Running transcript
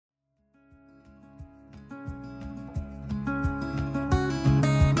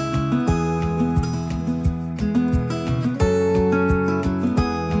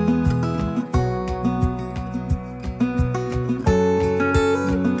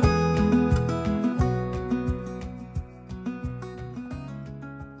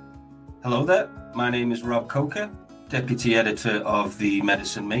Hello there, my name is Rob Coker, Deputy Editor of The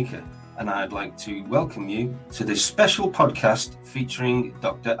Medicine Maker, and I'd like to welcome you to this special podcast featuring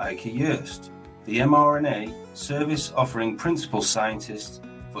Dr. Eike Jöst, the mRNA service offering principal scientist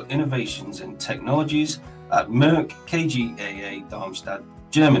for innovations in technologies at Merck KGaA Darmstadt,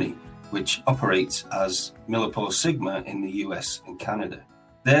 Germany, which operates as Millipore Sigma in the US and Canada.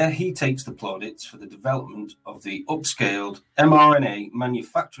 There he takes the plaudits for the development of the upscaled mRNA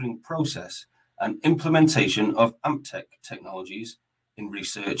manufacturing process and implementation of AmpTech technologies in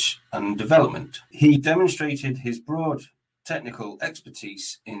research and development. He demonstrated his broad technical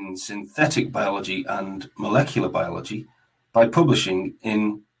expertise in synthetic biology and molecular biology by publishing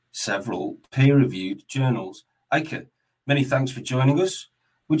in several peer-reviewed journals. Eike, many thanks for joining us.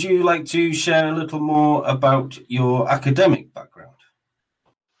 Would you like to share a little more about your academic background?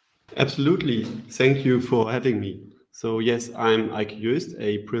 Absolutely. Thank you for having me. So yes, I'm Eike Jöst,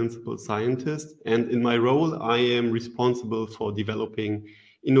 a principal scientist, and in my role, I am responsible for developing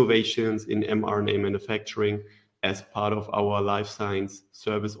innovations in mRNA manufacturing as part of our life science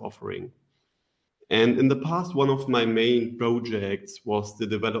service offering. And in the past, one of my main projects was the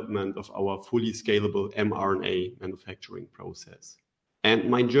development of our fully scalable mRNA manufacturing process.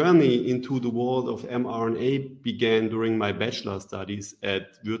 And my journey into the world of mRNA began during my bachelor studies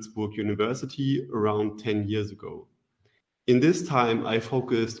at Würzburg University around 10 years ago. In this time, I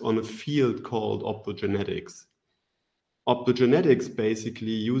focused on a field called optogenetics. Optogenetics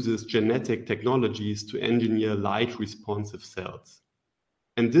basically uses genetic technologies to engineer light-responsive cells.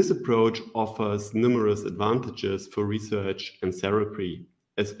 And this approach offers numerous advantages for research and therapy,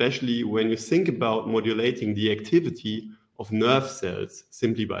 especially when you think about modulating the activity of nerve cells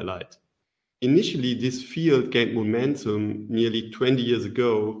simply by light. Initially, this field gained momentum nearly 20 years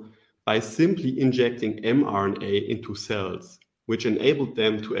ago by simply injecting mRNA into cells, which enabled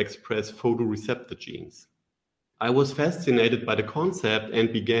them to express photoreceptor genes. I was fascinated by the concept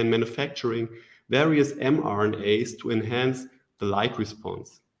and began manufacturing various mRNAs to enhance the light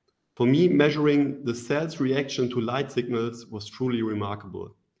response. For me, measuring the cell's reaction to light signals was truly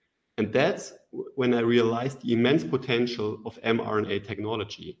remarkable. And that's when I realized the immense potential of mRNA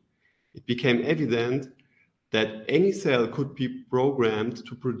technology. It became evident that any cell could be programmed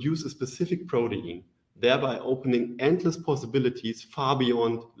to produce a specific protein, thereby opening endless possibilities far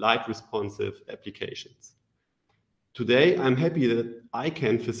beyond light-responsive applications. Today, I'm happy that I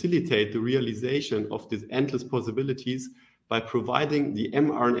can facilitate the realization of these endless possibilities by providing the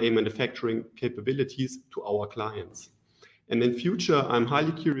mRNA manufacturing capabilities to our clients. And in future, I'm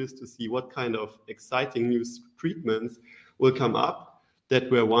highly curious to see what kind of exciting new treatments will come up that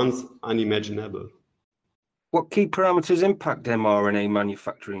were once unimaginable. What key parameters impact mRNA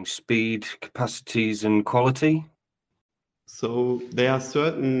manufacturing speed, capacities, and quality? So there are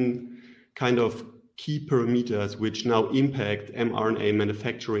certain kind of key parameters which now impact mRNA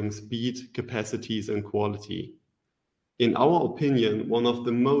manufacturing speed, capacities, and quality. In our opinion, one of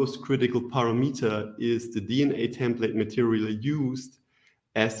the most critical parameters is the DNA template material used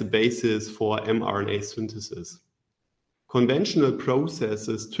as the basis for mRNA synthesis. Conventional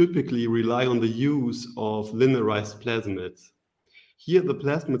processes typically rely on the use of linearized plasmids. Here, the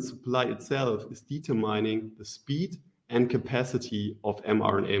plasmid supply itself is determining the speed and capacity of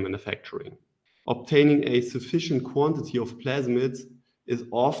mRNA manufacturing. Obtaining a sufficient quantity of plasmids is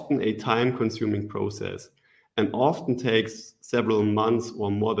often a time-consuming process, and often takes several months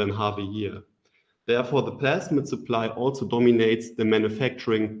or more than half a year. Therefore, the plasmid supply also dominates the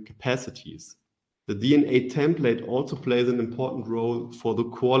manufacturing capacities. The DNA template also plays an important role for the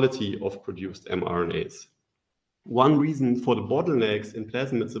quality of produced mRNAs. One reason for the bottlenecks in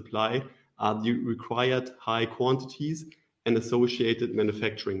plasmid supply are the required high quantities and associated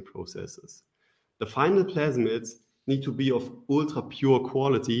manufacturing processes. The final plasmids need to be of ultra-pure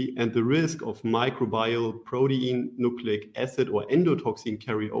quality, and the risk of microbial, protein, nucleic acid, or endotoxin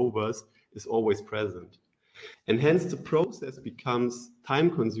carryovers is always present. And hence the process becomes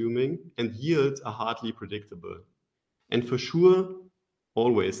time-consuming and yields are hardly predictable. And for sure,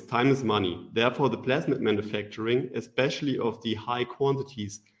 always, time is money. Therefore, the plasmid manufacturing, especially of the high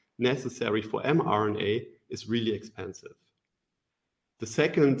quantities necessary for mRNA, is really expensive. The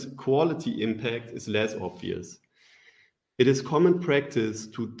second quality impact is less obvious. It is common practice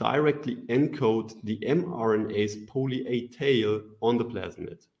to directly encode the mRNA's poly-A tail on the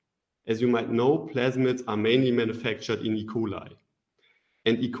plasmid. As you might know, plasmids are mainly manufactured in E. coli.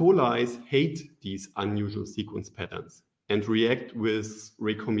 And E. coli's hate these unusual sequence patterns and react with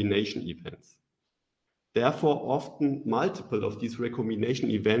recombination events. Therefore, often multiple of these recombination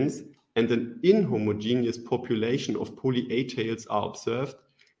events and an inhomogeneous population of poly-A tails are observed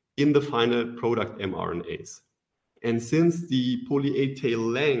in the final product mRNAs. And since the poly-A tail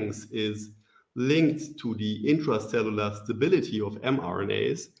length is linked to the intracellular stability of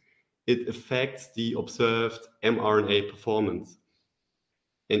mRNAs, it affects the observed mRNA performance.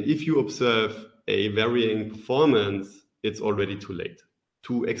 And if you observe a varying performance, it's already too late.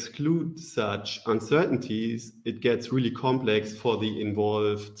 To exclude such uncertainties, it gets really complex for the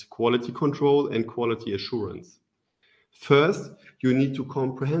involved quality control and quality assurance. First, you need to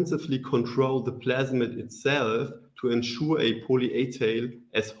comprehensively control the plasmid itself to ensure a poly-A tail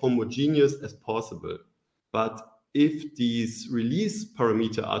as homogeneous as possible. But if these release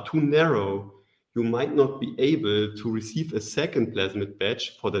parameters are too narrow, you might not be able to receive a second plasmid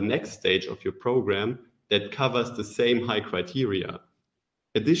batch for the next stage of your program that covers the same high criteria.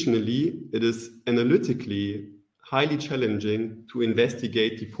 Additionally, it is analytically highly challenging to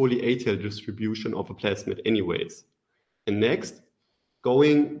investigate the poly-A tail distribution of a plasmid anyways. And next,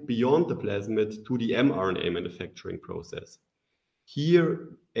 going beyond the plasmid to the mRNA manufacturing process. Here,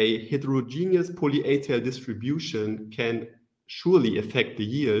 a heterogeneous poly-A tail distribution can surely affect the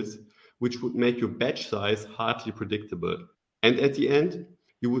yields, which would make your batch size hardly predictable. And at the end,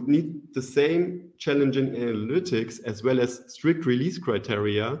 you would need the same challenging analytics as well as strict release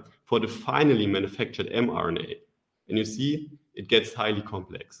criteria for the finally manufactured mRNA. And you see, it gets highly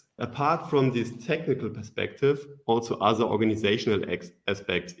complex. Apart from this technical perspective, also other organizational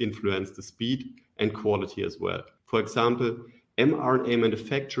aspects influence the speed and quality as well. For example, mRNA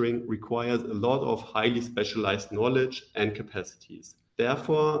manufacturing requires a lot of highly specialized knowledge and capacities.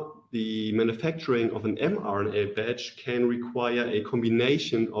 Therefore, the manufacturing of an mRNA batch can require a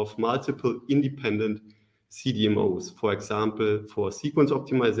combination of multiple independent CDMOs, for example, for sequence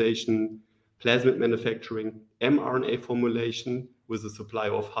optimization, plasmid manufacturing, mRNA formulation with a supply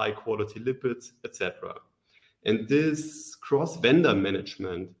of high quality lipids, etc. And this cross-vendor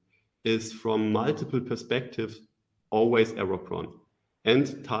management is from multiple perspectives always error-prone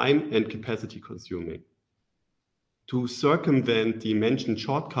and time and capacity consuming. To circumvent the mentioned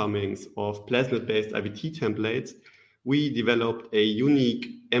shortcomings of plasmid-based IVT templates, we developed a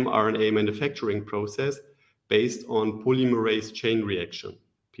unique mRNA manufacturing process based on polymerase chain reaction,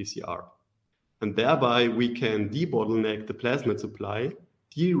 PCR. And thereby we can debottleneck the plasmid supply,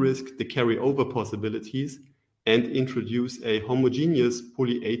 de-risk the carryover possibilities, and introduce a homogeneous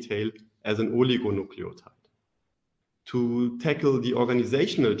poly-A tail as an oligonucleotide. To tackle the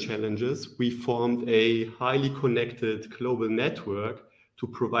organizational challenges, we formed a highly connected global network to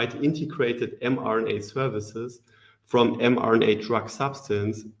provide integrated mRNA services from mRNA drug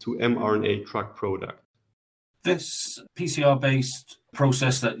substance to mRNA drug product. This PCR-based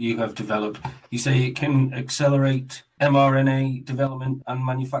process that you have developed, you say it can accelerate mRNA development and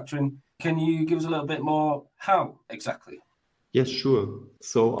manufacturing. Can you give us a little bit more how exactly? Yes, sure.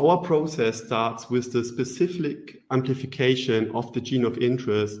 So our process starts with the specific amplification of the gene of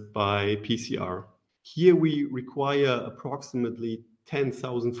interest by PCR. Here we require approximately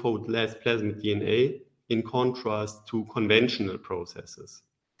 10,000-fold less plasmid DNA in contrast to conventional processes.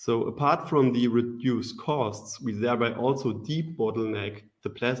 So apart from the reduced costs, we thereby also debottleneck the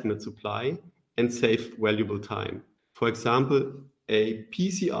plasmid supply and save valuable time. For example, a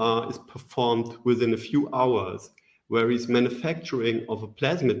PCR is performed within a few hours, whereas manufacturing of a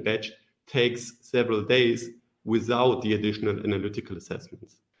plasmid batch takes several days without the additional analytical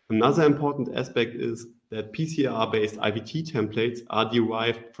assessments. Another important aspect is that PCR-based IVT templates are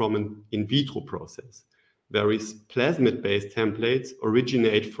derived from an in vitro process, whereas plasmid-based templates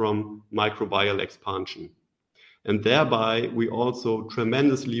originate from microbial expansion. And thereby, we also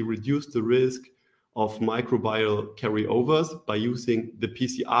tremendously reduce the risk of microbial carryovers by using the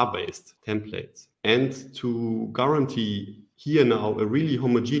PCR-based templates. And to guarantee here now a really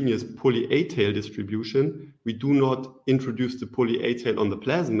homogeneous poly-A tail distribution, we do not introduce the poly-A tail on the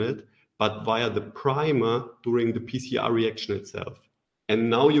plasmid, but via the primer during the PCR reaction itself. And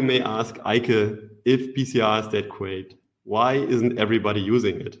now you may ask, Eike, if PCR is that great, why isn't everybody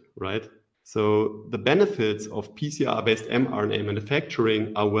using it, right? So the benefits of PCR-based mRNA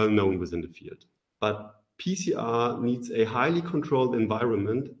manufacturing are well known within the field. But PCR needs a highly controlled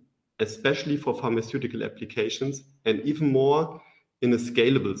environment, especially for pharmaceutical applications, and even more in a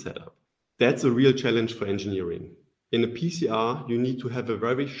scalable setup. That's a real challenge for engineering. In a PCR, you need to have a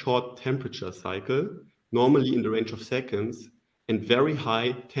very short temperature cycle, normally in the range of seconds, and very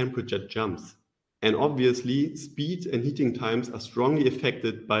high temperature jumps. And obviously, speed and heating times are strongly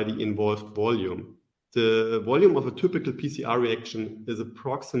affected by the involved volume. The volume of a typical PCR reaction is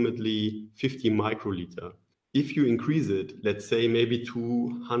approximately 50 microliter. If you increase it, let's say maybe to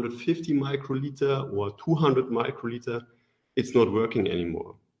 150 microliter or 200 microliter, it's not working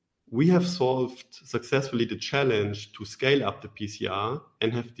anymore. we have solved successfully the challenge to scale up the PCR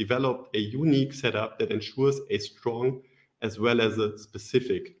and have developed a unique setup that ensures a strong as well as a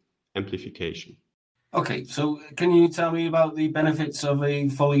specific amplification. Okay, so can you tell me about the benefits of a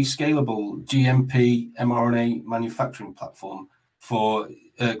fully scalable GMP mRNA manufacturing platform for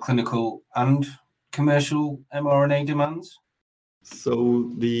clinical and commercial mRNA demands?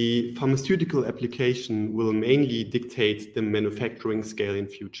 So the pharmaceutical application will mainly dictate the manufacturing scale in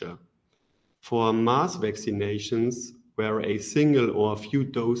future. For mass vaccinations, where a single or a few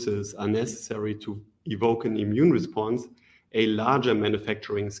doses are necessary to evoke an immune response, a larger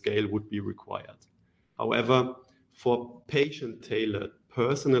manufacturing scale would be required. However, for patient-tailored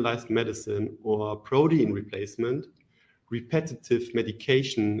personalized medicine or protein replacement, repetitive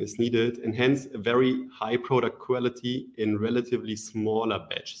medication is needed and hence a very high product quality in relatively smaller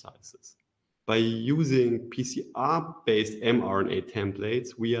batch sizes. By using PCR-based mRNA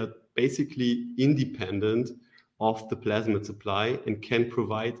templates, we are basically independent of the plasmid supply and can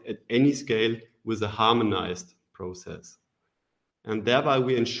provide at any scale with a harmonized process. And thereby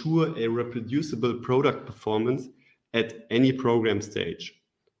we ensure a reproducible product performance at any program stage,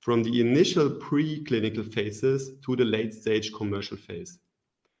 from the initial preclinical phases to the late-stage commercial phase.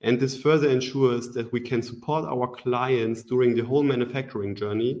 And this further ensures that we can support our clients during the whole manufacturing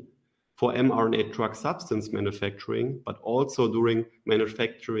journey for mRNA drug substance manufacturing, but also during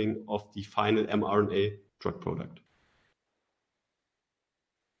manufacturing of the final mRNA drug product.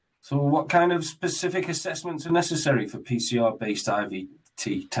 So what kind of specific assessments are necessary for PCR-based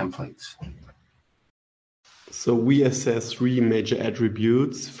IVT templates? So we assess three major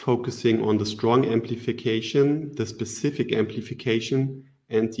attributes, focusing on the strong amplification, the specific amplification,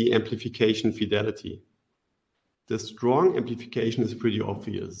 and the amplification fidelity. The strong amplification is pretty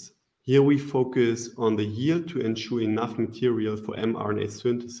obvious. Here we focus on the yield to ensure enough material for mRNA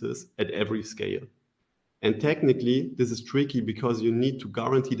synthesis at every scale. And technically, this is tricky because you need to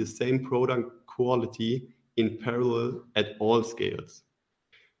guarantee the same product quality in parallel at all scales.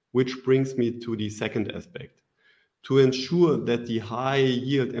 Which brings me to the second aspect. To ensure that the high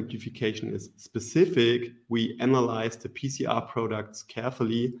yield amplification is specific, we analyze the PCR products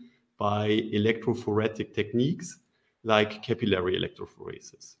carefully by electrophoretic techniques like capillary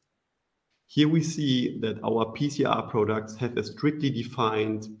electrophoresis. Here we see that our PCR products have a strictly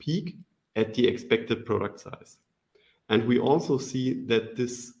defined peak at the expected product size. And we also see that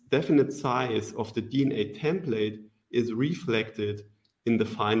this definite size of the DNA template is reflected in the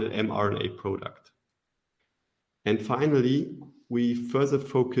final mRNA product. And finally, we further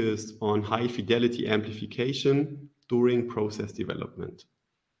focused on high fidelity amplification during process development.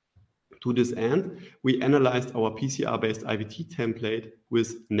 To this end, we analyzed our PCR-based IVT template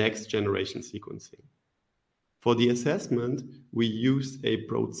with next generation sequencing. For the assessment, we used a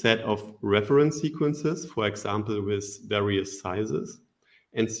broad set of reference sequences, for example, with various sizes,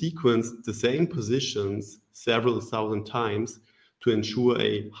 and sequenced the same positions several thousand times to ensure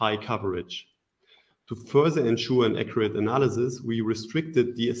a high coverage. To further ensure an accurate analysis, we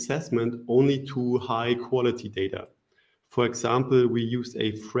restricted the assessment only to high quality data. For example, we used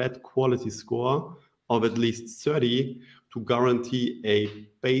a thread quality score of at least 30 to guarantee a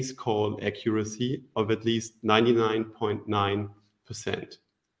base call accuracy of at least 99.9%.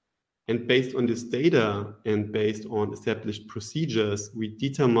 And based on this data and based on established procedures, we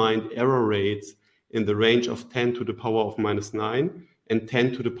determined error rates in the range of 10 to the power of -9 and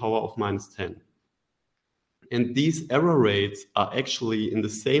 10 to the power of -10. And these error rates are actually in the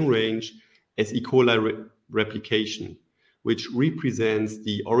same range as E. coli replication, which represents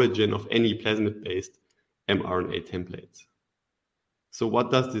the origin of any plasmid-based mRNA templates. So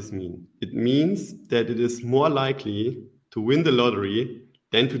what does this mean? It means that it is more likely to win the lottery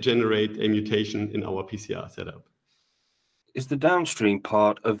than to generate a mutation in our PCR setup. Is the downstream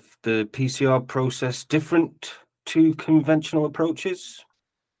part of the PCR process different to conventional approaches?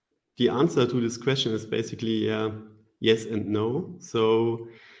 The answer to this question is basically yes and no. So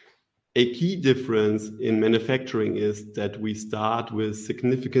a key difference in manufacturing is that we start with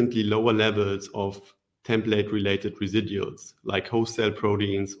significantly lower levels of template-related residuals, like host cell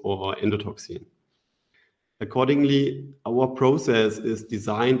proteins or endotoxin. Accordingly, our process is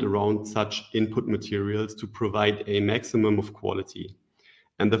designed around such input materials to provide a maximum of quality.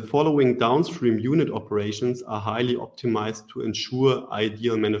 And the following downstream unit operations are highly optimized to ensure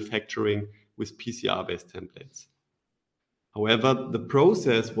ideal manufacturing with PCR-based templates. However, the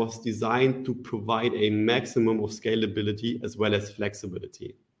process was designed to provide a maximum of scalability as well as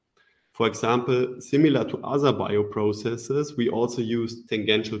flexibility. For example, similar to other bioprocesses, we also use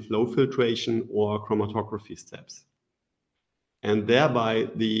tangential flow filtration or chromatography steps. And thereby,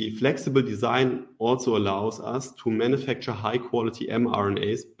 the flexible design also allows us to manufacture high-quality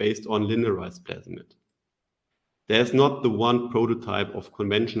mRNAs based on linearized plasmid. There's not the one prototype of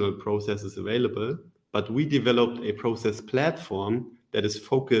conventional processes available, but we developed a process platform that is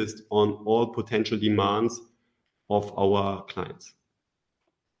focused on all potential demands of our clients.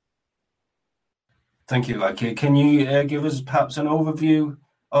 Thank you, Eike. Can you give us perhaps an overview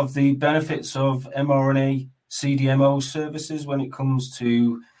of the benefits of mRNA CDMO services when it comes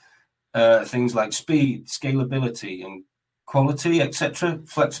to things like speed, scalability, and quality, etc.,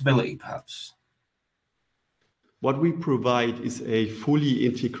 flexibility, perhaps? What we provide is a fully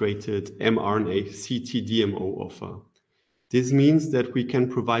integrated mRNA CDMO offer. This means that we can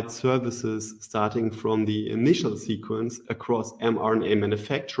provide services starting from the initial sequence across mRNA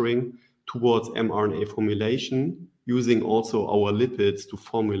manufacturing towards mRNA formulation, using also our lipids to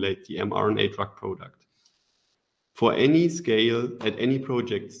formulate the mRNA drug product. For any scale at any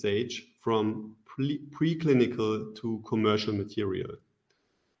project stage, from preclinical to commercial material.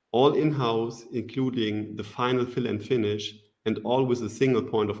 All in-house, including the final fill and finish, and all with a single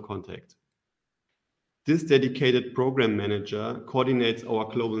point of contact. This dedicated program manager coordinates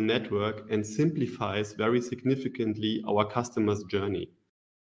our global network and simplifies very significantly our customers' journey.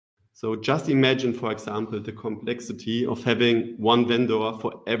 So just imagine, for example, the complexity of having one vendor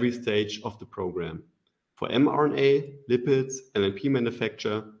for every stage of the program. For mRNA, lipids, LNP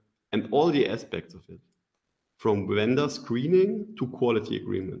manufacture, and all the aspects of it. From vendor screening to quality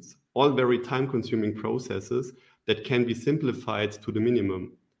agreements, all very time-consuming processes that can be simplified to the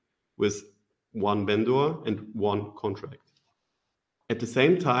minimum with one vendor and one contract. At the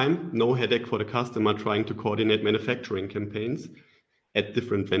same time, no headache for the customer trying to coordinate manufacturing campaigns at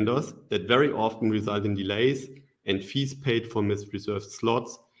different vendors that very often result in delays and fees paid for misreserved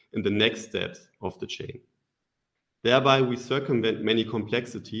slots in the next steps of the chain. Thereby, we circumvent many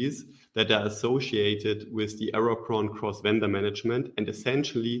complexities that are associated with the error-prone cross-vendor management and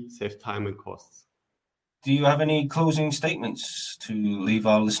essentially save time and costs. Do you have any closing statements to leave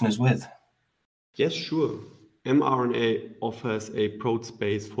our listeners with? Yes, sure. mRNA offers a broad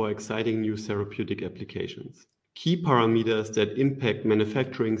space for exciting new therapeutic applications. Key parameters that impact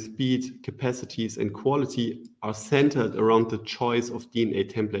manufacturing speed, capacities, and quality are centered around the choice of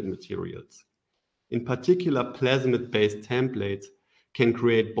DNA template materials. In particular, plasmid-based templates can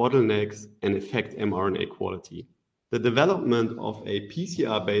create bottlenecks and affect mRNA quality. The development of a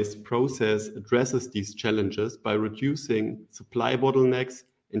PCR-based process addresses these challenges by reducing supply bottlenecks,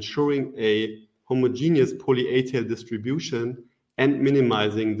 ensuring a homogeneous poly-A tail distribution, and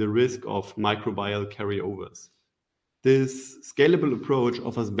minimizing the risk of microbial carryovers. This scalable approach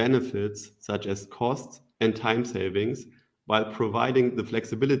offers benefits such as cost and time savings, while providing the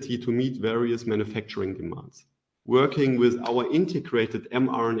flexibility to meet various manufacturing demands. Working with our integrated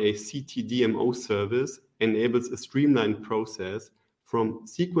mRNA CDMO service enables a streamlined process from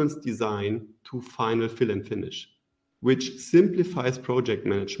sequence design to final fill and finish, which simplifies project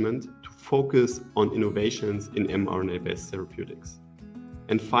management to focus on innovations in mRNA-based therapeutics.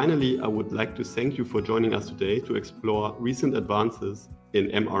 And finally, I would like to thank you for joining us today to explore recent advances in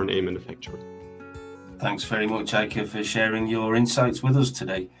mRNA manufacturing. Thanks very much, Eike, for sharing your insights with us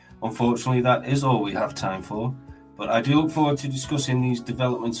today. Unfortunately, that is all we have time for, but I do look forward to discussing these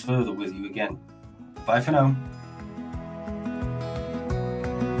developments further with you again. Bye for now.